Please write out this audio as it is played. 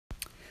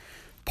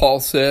Paul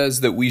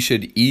says that we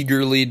should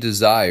eagerly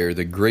desire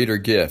the greater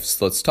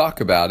gifts. Let's talk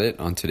about it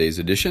on today's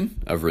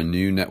edition of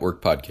Renew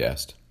Network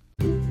Podcast.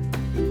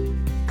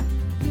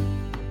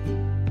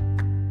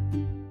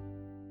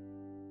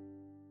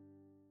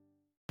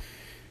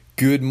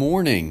 Good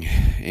morning,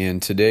 and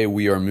today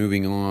we are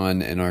moving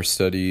on in our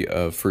study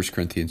of 1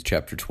 Corinthians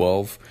chapter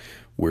 12.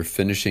 We're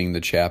finishing the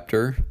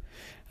chapter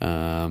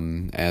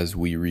as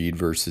we read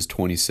verses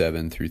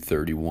 27 through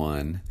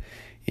 31.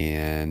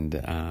 And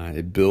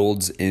it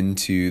builds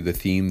into the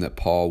theme that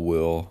Paul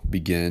will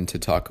begin to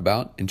talk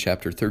about in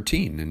chapter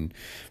 13. And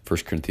 1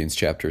 Corinthians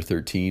chapter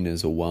 13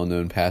 is a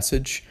well-known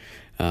passage,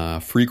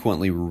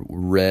 frequently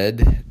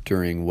read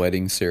during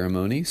wedding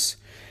ceremonies.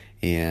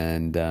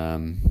 And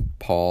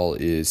Paul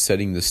is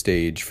setting the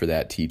stage for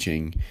that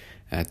teaching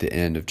at the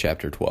end of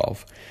chapter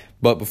 12.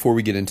 But before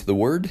we get into the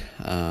word,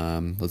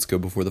 let's go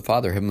before the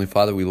Father. Heavenly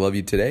Father, we love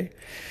you today.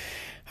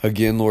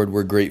 Again, Lord,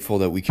 we're grateful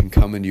that we can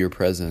come into your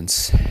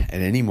presence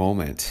at any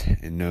moment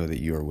and know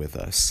that you are with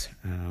us,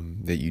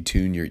 that you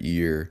tune your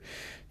ear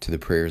to the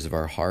prayers of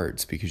our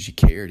hearts because you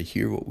care to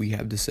hear what we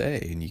have to say,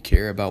 and you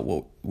care about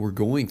what we're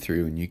going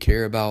through, and you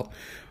care about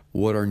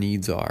what our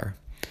needs are.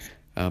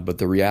 But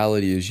the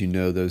reality is you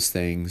know those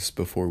things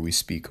before we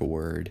speak a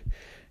word,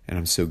 and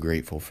I'm so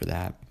grateful for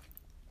that.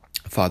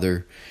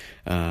 Father,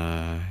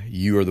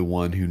 you are the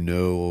one who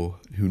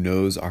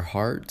knows our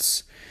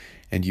hearts,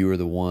 and you are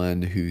the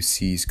one who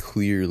sees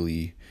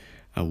clearly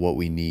what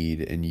we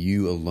need, and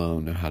you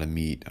alone know how to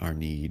meet our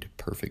need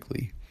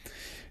perfectly.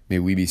 May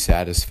we be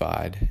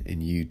satisfied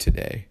in you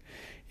today,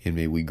 and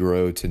may we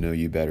grow to know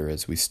you better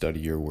as we study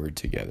your word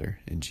together.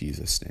 In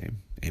Jesus' name,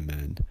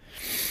 amen.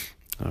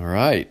 All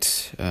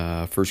right,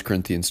 1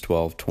 Corinthians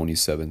 12,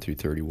 27 through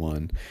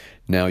 31.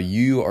 Now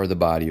you are the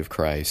body of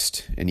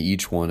Christ, and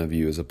each one of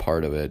you is a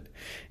part of it.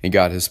 And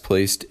God has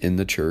placed in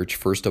the church,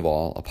 first of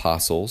all,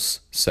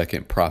 apostles,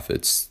 second,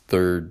 prophets,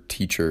 third,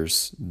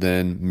 teachers,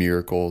 then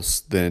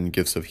miracles, then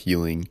gifts of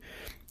healing,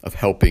 of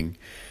helping,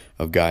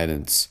 of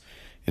guidance,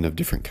 and of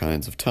different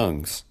kinds of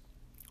tongues.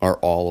 Are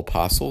all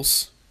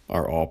apostles?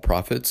 Are all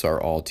prophets?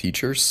 Are all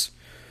teachers?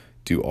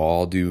 Do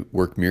all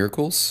work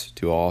miracles?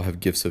 Do all have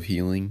gifts of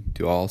healing?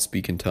 Do all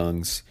speak in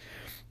tongues?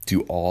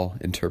 Do all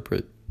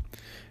interpret?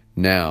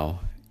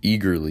 Now,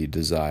 eagerly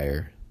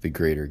desire the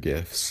greater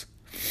gifts.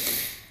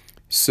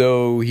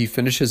 So he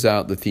finishes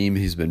out the theme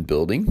he's been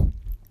building,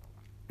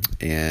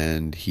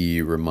 and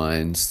he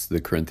reminds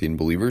the Corinthian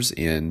believers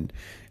and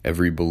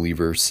every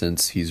believer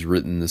since he's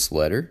written this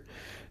letter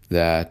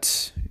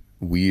that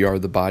we are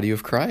the body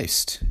of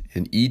Christ,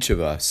 and each of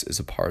us is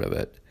a part of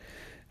it.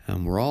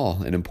 We're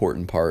all an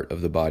important part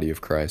of the body of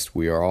Christ.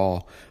 We are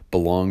all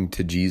belong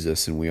to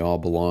Jesus, and we all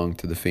belong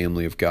to the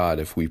family of God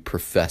if we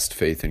professed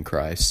faith in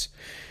Christ,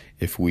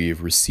 if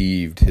we've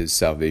received his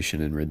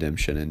salvation and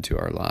redemption into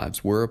our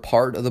lives. We're a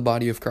part of the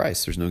body of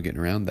Christ. There's no getting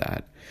around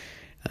that.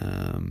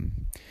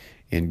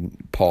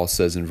 And Paul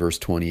says in verse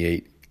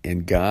 28,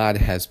 and God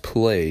has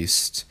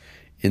placed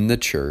in the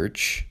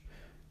church,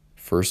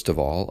 first of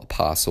all,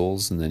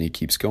 apostles, and then he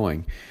keeps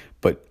going.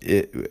 But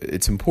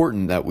it's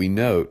important that we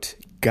note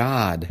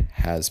God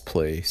has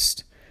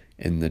placed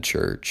in the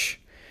church.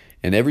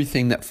 And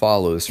everything that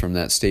follows from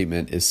that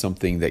statement is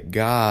something that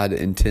God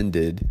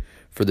intended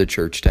for the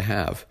church to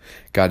have.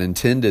 God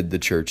intended the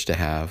church to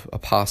have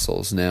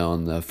apostles. Now,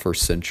 in the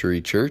first century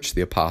church,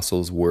 the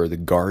apostles were the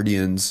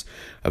guardians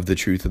of the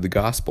truth of the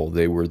gospel.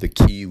 They were the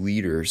key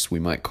leaders. We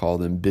might call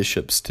them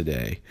bishops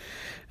today.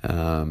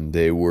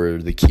 They were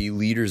the key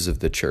leaders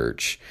of the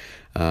church.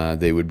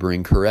 They would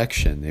bring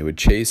correction. They would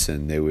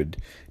chasten. They would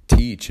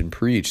teach and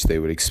preach. They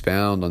would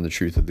expound on the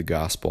truth of the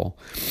gospel.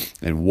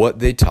 And what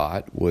they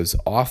taught was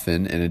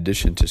often, in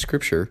addition to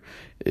Scripture,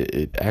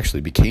 it actually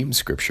became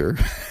Scripture,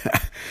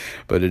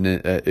 but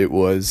it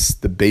was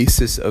the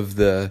basis of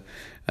the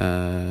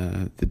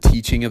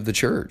teaching of the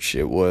church.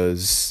 It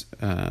was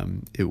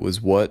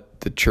what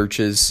the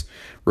churches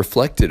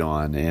reflected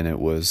on, and it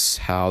was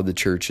how the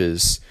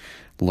churches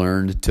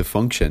learned to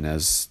function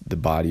as the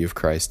body of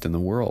Christ in the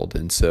world.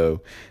 And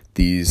so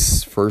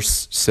these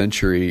first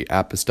century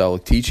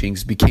apostolic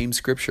teachings became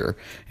Scripture,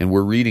 and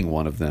we're reading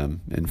one of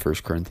them in 1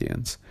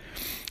 Corinthians.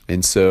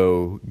 And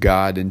so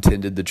God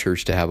intended the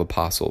church to have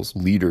apostles,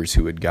 leaders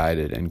who would guide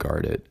it and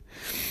guard it.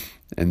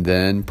 And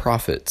then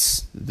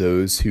prophets,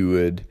 those who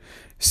would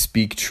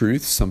speak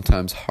truth,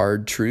 sometimes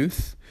hard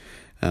truth,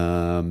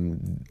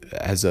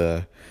 as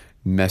a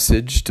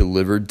message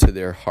delivered to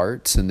their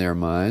hearts and their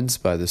minds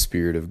by the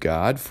Spirit of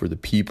God for the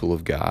people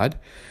of God.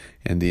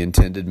 And the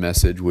intended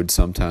message would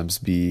sometimes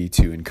be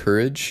to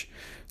encourage,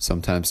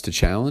 sometimes to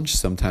challenge,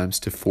 sometimes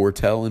to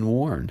foretell and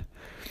warn.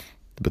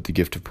 But the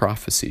gift of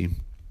prophecy,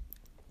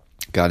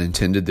 God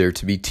intended there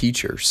to be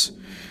teachers,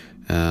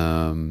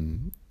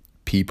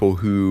 people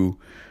who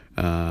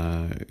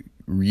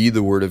read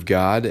the Word of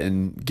God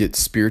and get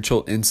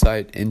spiritual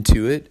insight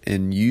into it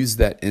and use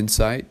that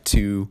insight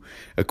to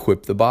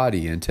equip the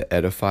body and to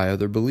edify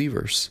other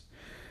believers.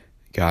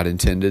 God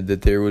intended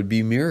that there would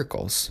be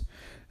miracles.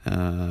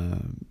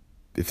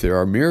 If there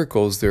are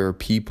miracles, there are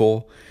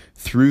people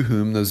through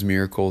whom those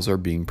miracles are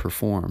being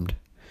performed.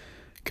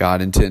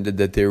 God intended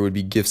that there would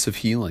be gifts of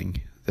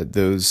healing, that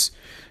those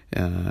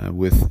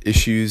with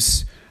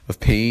issues of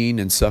pain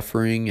and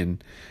suffering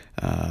and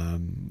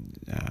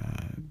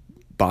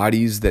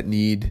bodies that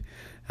need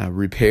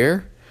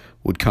repair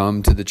would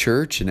come to the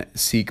church and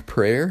seek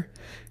prayer,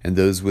 and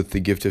those with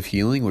the gift of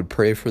healing would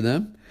pray for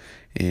them,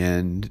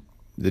 and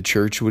the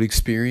church would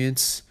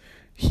experience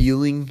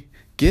healing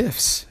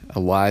gifts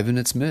alive in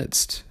its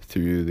midst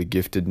through the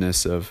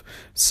giftedness of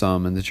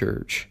some in the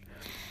church.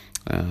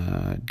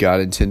 God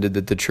intended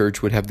that the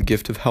church would have the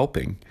gift of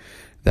helping.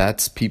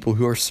 That's people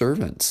who are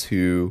servants,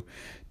 who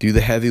do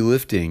the heavy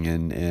lifting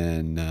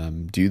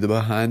and do the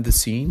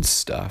behind-the-scenes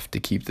stuff to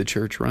keep the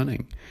church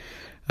running.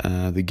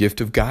 The gift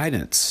of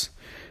guidance,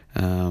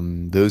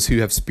 those who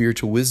have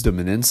spiritual wisdom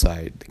and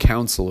insight, the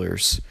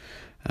counselors,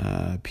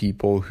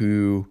 people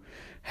who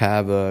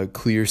have a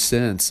clear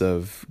sense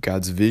of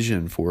God's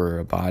vision for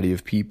a body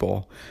of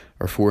people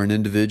or for an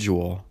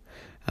individual.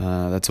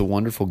 That's a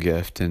wonderful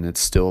gift, and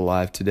it's still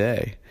alive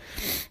today.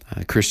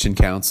 Christian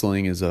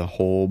counseling is a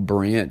whole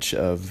branch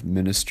of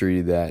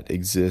ministry that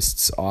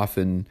exists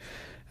often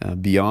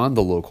beyond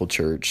the local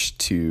church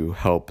to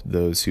help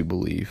those who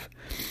believe.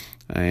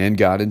 And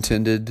God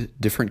intended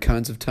different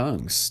kinds of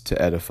tongues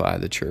to edify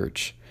the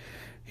church.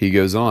 He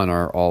goes on,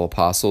 are all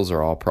apostles,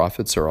 are all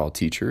prophets, are all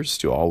teachers?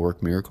 Do all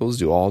work miracles?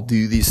 Do all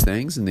do these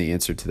things? And the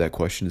answer to that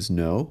question is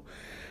no.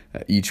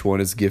 Each one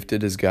is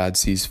gifted as God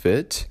sees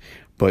fit,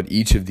 but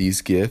each of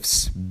these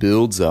gifts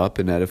builds up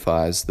and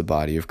edifies the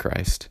body of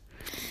Christ.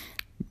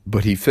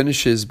 But he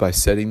finishes by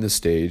setting the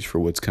stage for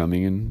what's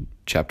coming in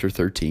chapter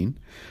 13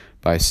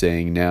 by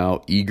saying,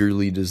 now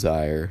eagerly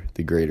desire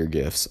the greater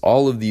gifts.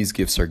 All of these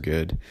gifts are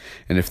good,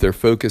 and if they're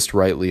focused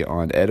rightly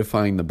on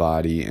edifying the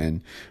body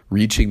and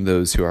reaching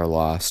those who are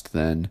lost,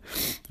 then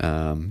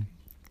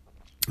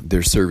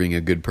they're serving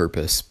a good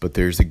purpose. But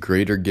there's a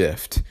greater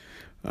gift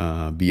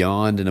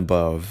beyond and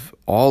above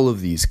all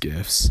of these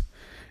gifts,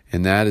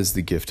 and that is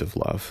the gift of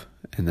love.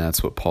 And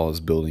that's what Paul is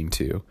building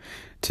to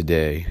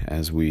today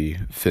as we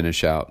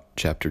finish out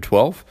chapter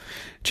 12.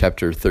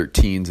 Chapter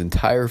 13's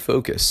entire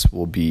focus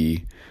will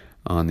be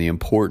on the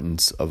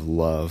importance of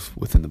love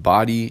within the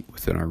body,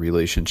 within our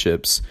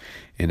relationships,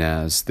 and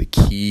as the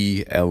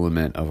key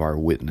element of our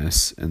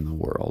witness in the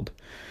world.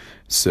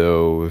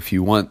 So if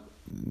you want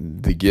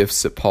the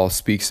gifts that Paul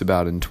speaks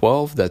about in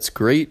 12, that's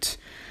great.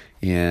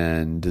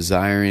 And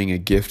desiring a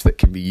gift that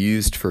can be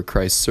used for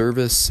Christ's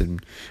service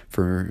and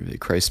for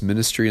Christ's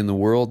ministry in the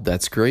world,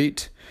 that's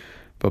great.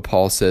 But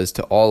Paul says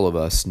to all of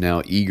us,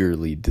 now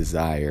eagerly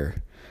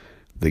desire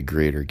the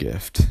greater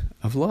gift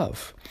of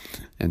love.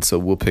 And so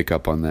we'll pick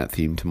up on that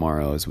theme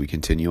tomorrow as we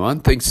continue on.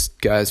 Thanks,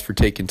 guys, for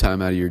taking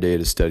time out of your day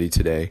to study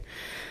today.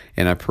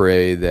 And I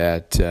pray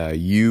that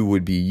you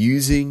would be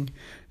using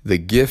the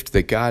gift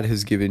that God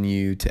has given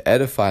you to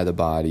edify the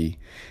body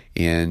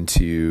and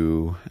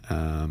to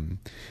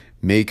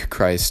make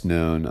Christ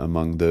known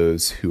among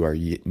those who are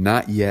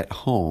not yet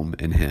home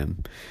in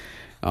him.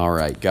 All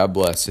right. God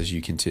bless as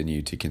you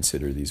continue to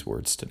consider these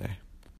words today.